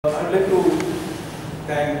I'd like to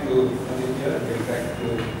thank Paddayya and thank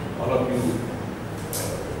all of you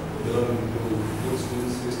belonging to good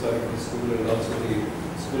schools, historical school and also the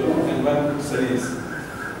School of Environmental Studies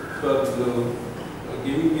for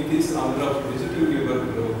giving me this honor of visiting your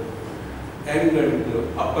young and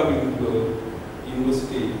upcoming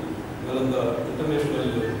university, Nalanda International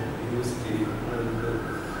University, and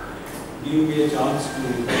giving me a chance to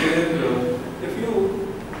share a few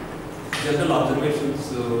general observations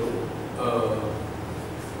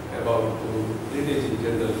about heritage in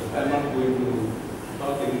general. I am not going to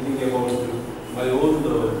talk anything about my own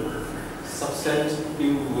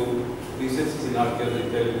substantive researches in archaeology. I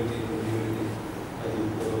think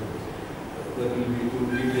that will be too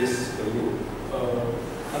tedious for you.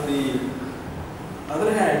 On the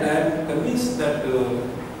other hand, I am convinced that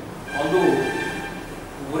although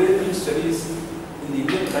Oriental studies in the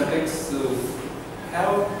Indian context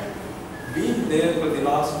have been there for the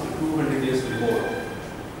last 200 years or more,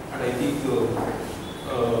 and I think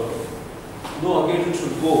no occasion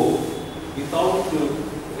should go without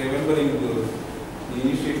remembering the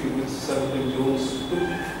initiative which Sir William Jones took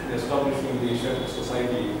in establishing the Asiatic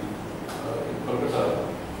Society in Calcutta,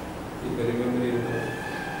 if I remember, in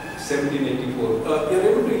 1784. You are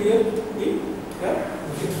able to hear me? Yeah?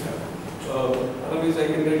 Okay. Otherwise I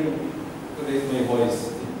can raise my voice.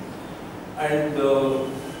 And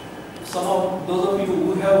some of those of you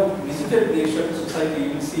who have visited the Asiatic Society, you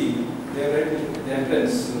will see there at the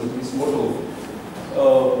entrance this motto: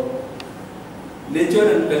 nature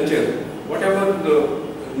and culture, whatever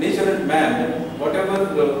nature and man, whatever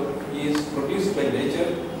is produced by nature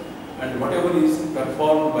and whatever is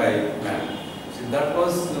performed by man. So that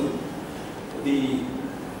was the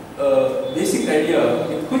basic idea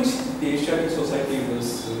with which the Asiatic Society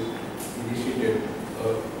was initiated,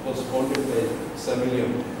 was founded by Sir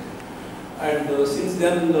William. And since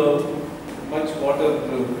then, much water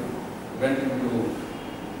went into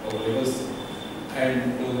our rivers,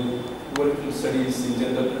 and Oriental studies in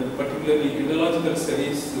general, and particularly Indological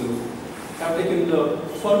studies, have taken a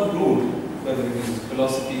firm root, whether it is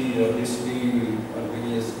philosophy or history or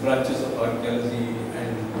various branches of archaeology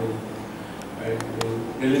and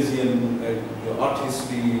religion and art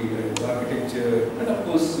history and architecture, and of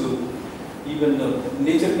course even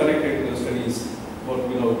nature-connected studies, what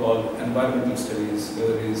we now call environmental studies,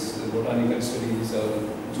 whether it is botanical studies or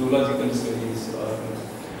zoological studies or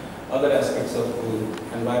other aspects of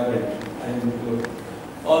environment. And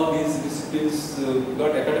all these disciplines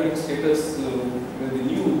got academic status when the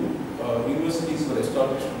new universities were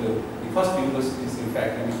established, the first universities in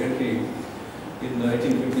fact in the country in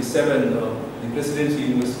 1957, the presidency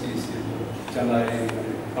universities in Chennai,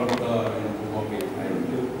 Calcutta and Bombay. And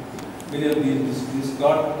many of these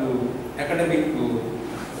got academic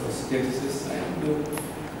statuses, and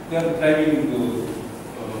they are driving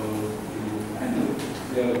and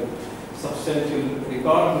their substantial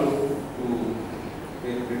regard to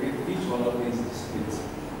each one of these disciplines,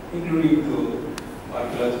 including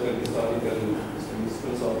archaeological, historical studies,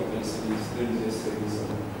 philosophical studies, religious studies,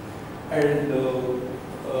 and a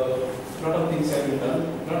lot of things have been done.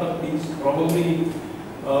 A lot of things probably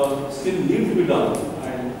still need to be done,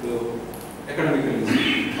 and academically.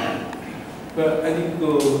 But I think you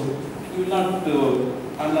will not.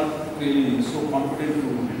 I'm not really so confident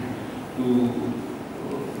to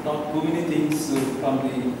talk too many things from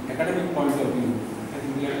the academic point of view. I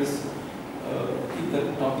think let us keep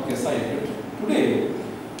that topic aside. But today,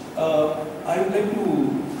 I would like to.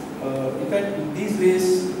 In fact, these days,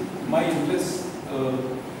 my interests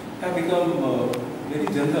have become very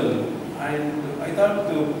general, and I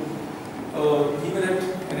thought even at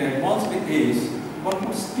an advanced age, one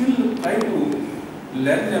would still try to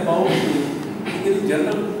learn about very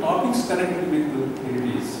general topics connected with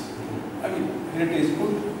heritage. I mean, heritage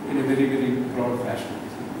put in a very, very broad fashion.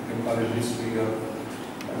 You can call it history or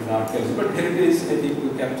archaeology, but heritage, I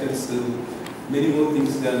think, captures many more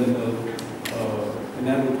things than a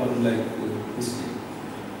narrow term like history.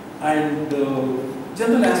 And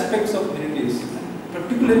general aspects of heritage,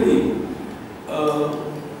 particularly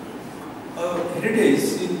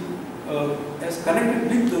heritage as connected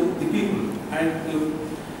with the people, and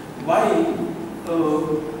why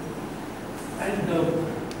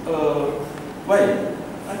why?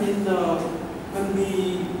 I mean, when we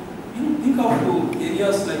think of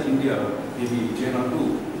areas like India, maybe China too,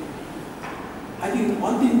 I think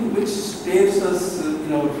one thing which stares us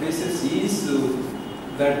in our faces is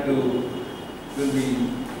that when we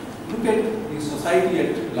look at the society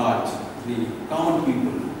at large, the common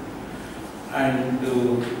people, and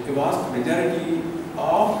a vast majority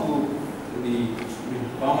of the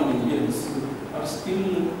common Indians are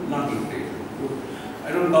still not literate.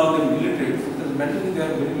 I don't call them illiterate because mentally they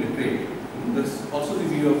are very literate. That's also the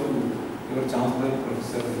view of your Chancellor,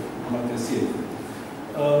 Professor Amartya Sen.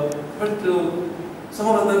 But some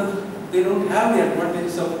or other, they don't have the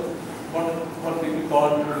advantage of what we call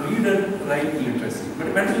read and write literacy. But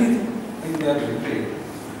mentally, they are literate.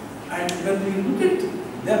 And when we look at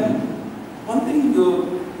them, one thing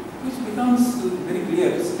which becomes very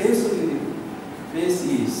clear, stays in the face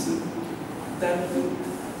is that,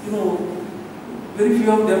 very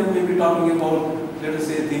few of them may be talking about, let us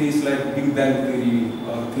say, theories like Big Bang theory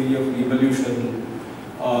or theory of evolution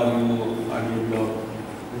or,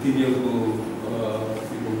 theory of,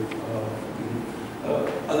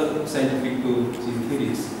 other scientific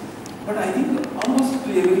theories. But I think almost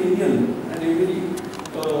every Indian and every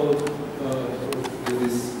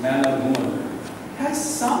this man or woman has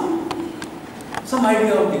some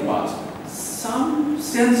idea of the past, some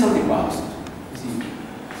sense of the past. See,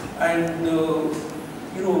 and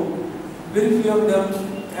very few of them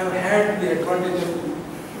have had the advantage of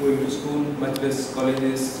going to school, much less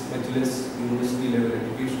colleges, much less university level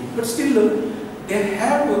education. But still, they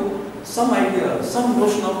have some idea, some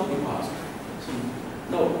notion of the past. So,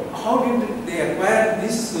 now, how did they acquire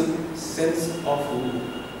this sense of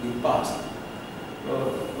the past?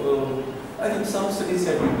 I think some studies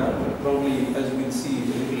have been done. Probably, as you can see a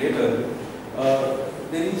little later,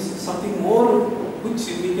 there is something more which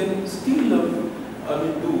we can still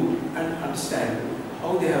do and understand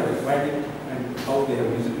how they have acquired it and how they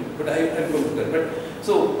have used it. But I will go to that. But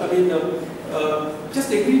so,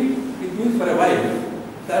 just agree with me for a while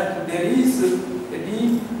that there is a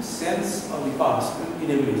deep sense of the past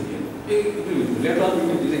in every Indian. Agree with me. Later on we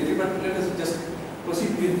can disagree, but let us just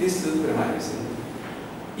proceed with this premise.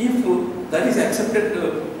 If that is accepted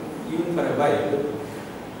even for a while,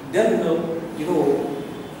 then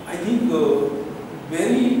I think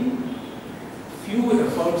very few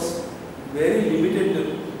efforts, very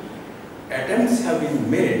limited attempts have been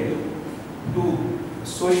made to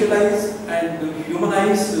socialize and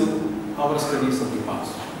humanize our studies of the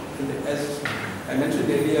past. And as I mentioned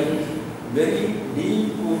earlier, very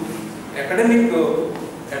deep academic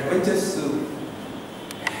adventures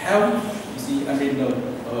have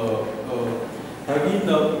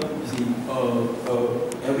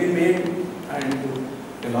been made, and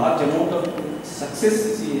a large amount of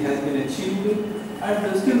success has been achieved,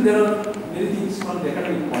 and still there are many things from the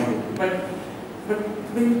academic point of view. But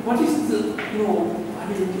what is the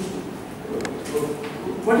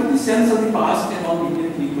what is the sense of the past among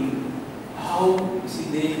Indian people? How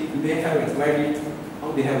they may have acquired it,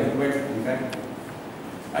 how they have acquired it in fact,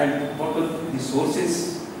 and what were the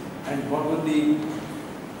sources, and what are the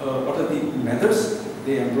methods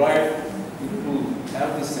they employed to have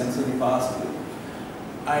this sense of the past,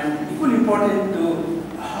 and equally important,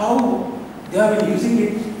 how they have been using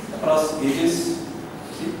it across ages,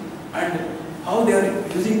 and how they are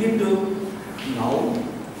using it now,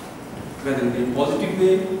 whether in a positive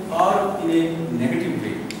way or in a negative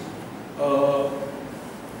way.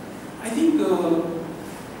 I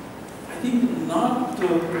think not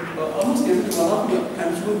almost every one of you,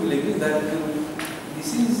 I'm sure, will agree that this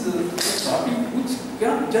is a topic which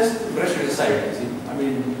cannot just brush it aside. See?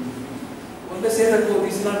 When they say that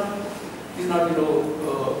this is not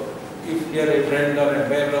if you are a friend or a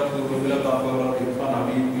admirer of Gurmila Thakur or Irfan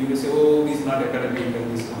Habib, you will say, oh, this is not academic and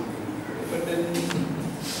this is not. But then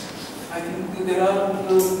I think there are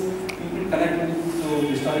people connected with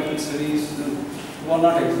historical studies who are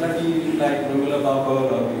not exactly like Gurmila Thakur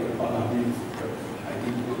or Irfan Habib, but I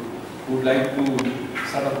think who would like to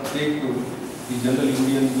sort of take the general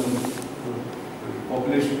Indian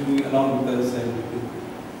population along with us,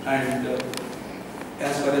 and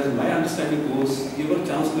as far as my understanding goes, your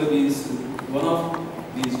Chancellor is one of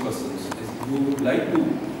these persons who would like to,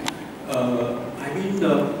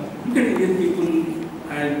 look at Indian people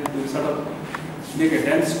and to sort of make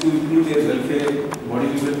attempts to improve their welfare,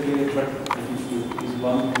 bodily welfare, but is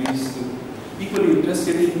one who is equally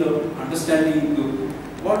interested in understanding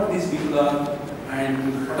what these people are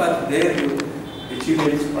and what are their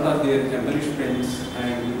achievements, what are their accomplishments,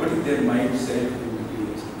 and what is their mindset.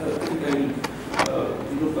 I think I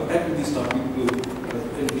will come back to this topic a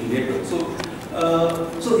little later. So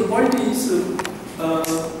the point is,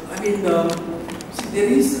 there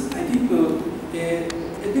is, I think, a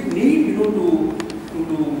big need,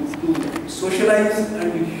 to socialize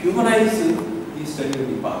and humanize the study of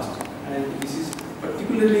the past, and this is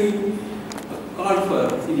particularly called for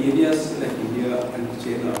in areas like India and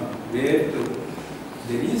China, where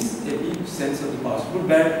there is a deep sense of the past. Good,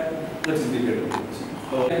 bad, that is debatable.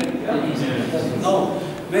 Now,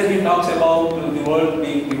 where he talks about the world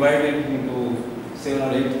being divided into 7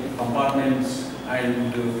 or 8 compartments,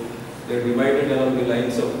 and they're divided along the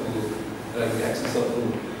lines of like the axis of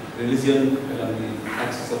religion, along the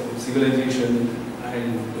axis of civilization,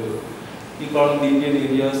 and he called the Indian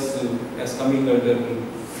areas as coming under the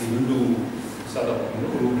Hindu sort of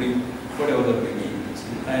rubric, whatever that may mean.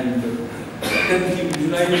 And then he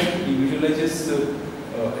visualizes,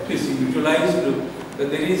 at least he visualized that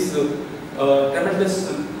there is tremendous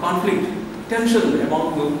conflict, tension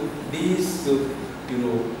among these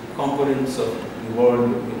components of the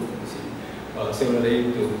world, 7 or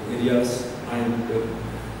 8 areas. And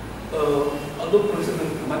although Professor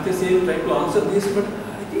Mathesel tried to answer this, but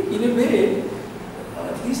I think in a way,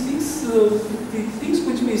 these things, the things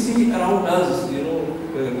which we see around us,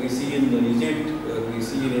 whether we see in Egypt, whether we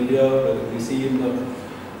see in India, whether we see in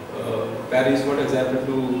Paris, what has happened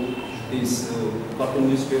to this cartoon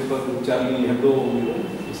newspaper, Charlie Hebdo,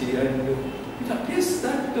 you see, and it appears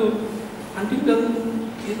that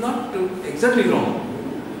Huntington is not exactly wrong.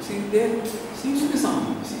 See, there seems to be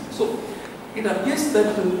some. See. So, it appears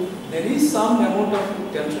that there is some amount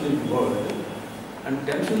of tension in the world, and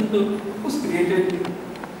tension was created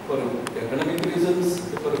for economic reasons,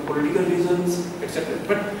 for political reasons, etc.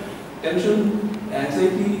 But tension,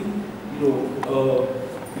 anxiety,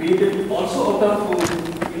 created also out of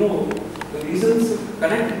reasons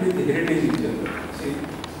connected with the heritage in general. See,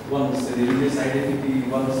 one's religious identity,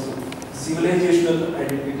 one's civilizational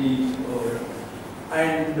identity,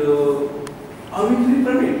 and arbitrary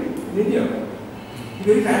permit in India. The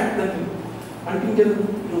very fact that Huntington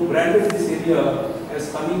branded this area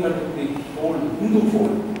as coming under the Hindu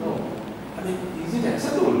fold. No. I mean, is it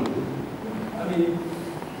acceptable? I mean,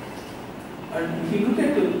 and if you look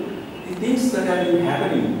at the things that have been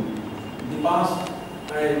happening in the past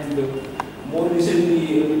and more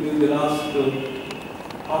recently in the last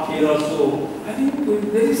half year or so, I think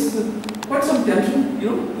there is quite some tension,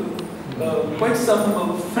 quite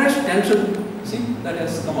some fresh tension, see, that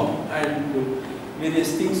has come up, and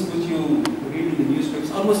various things which you read in the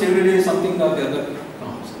newspapers, almost every day something or the other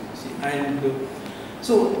comes, see, and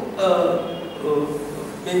so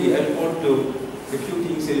maybe I'll quote a few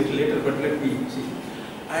things a little later, but let me see,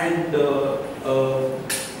 and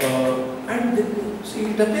see,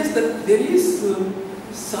 it appears that there is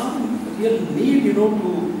some real need, to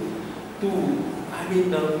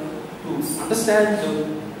understand,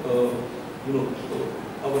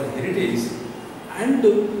 our heritage and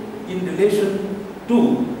in relation to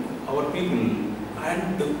our people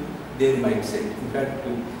and their mindset. In fact,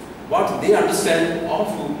 what they understand of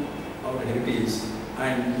our heritage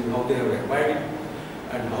and how they have acquired it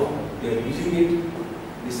and how they are using it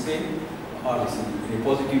this way or in a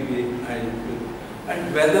positive way,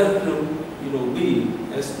 and whether we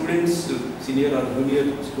as students, senior or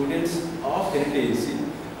junior students of heritage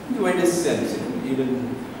in the widest sense,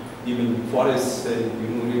 even forests and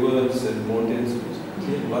rivers and mountains,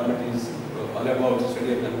 environment is all about,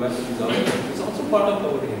 study of environment is all about. It's also part of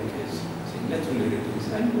our heritage, natural heritage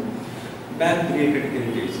and man-created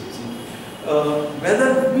heritage.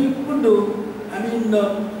 Whether we could,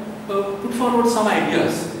 put forward some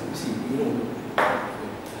ideas.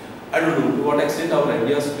 I don't know to what extent our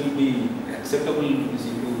ideas will be acceptable to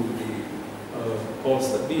the courts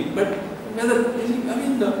that we, but whether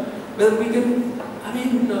whether we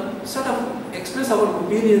can sort of express our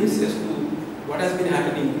opinions as to what has been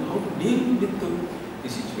happening, how to deal with the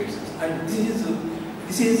situations, and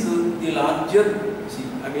this is the larger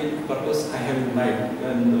purpose I have in mind.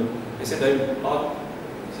 And I said I will talk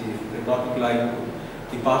a topic like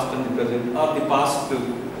the past and the present, or the past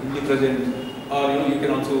in the present, or you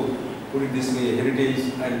can also put it this way,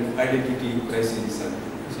 heritage and identity crisis.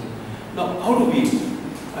 Now, how do we?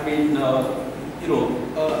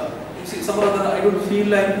 Some other, I don't feel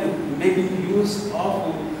like making use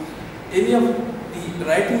of any of the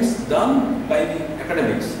writings done by the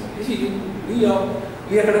academics. You see, we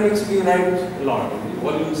academics, we write a lot,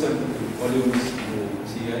 volumes and volumes,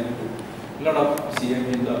 and a lot of,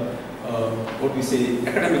 what we say,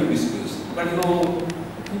 academic discourse. But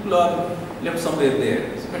people are left somewhere there.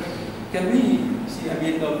 But can we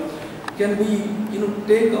can we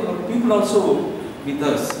take our people also with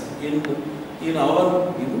us in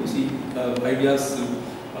our ideas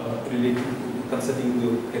related to concerning the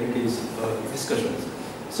heritage discussions.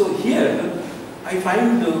 So here I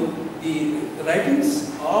find the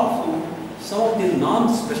writings of some of the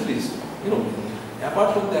non-specialists.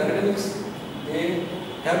 Apart from the academics, they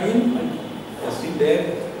have been and are still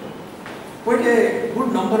there quite a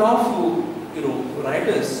good number of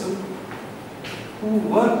writers who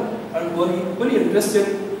were and were equally interested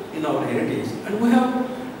in our heritage, and who have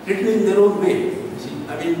written in their own way. See,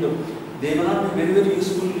 I mean, they may not be very, very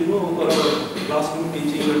useful, for classroom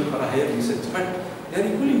teaching and for higher research, but they are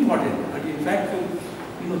equally important. And in fact,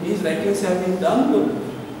 these writings have been done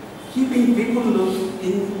keeping people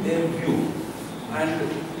in their view. And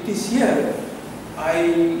it is here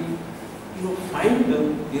I find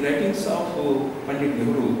the writings of Pandit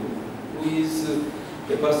Nehru, who is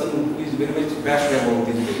a person who is very much passionate about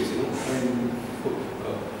these days. And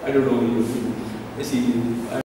I don't know, you see.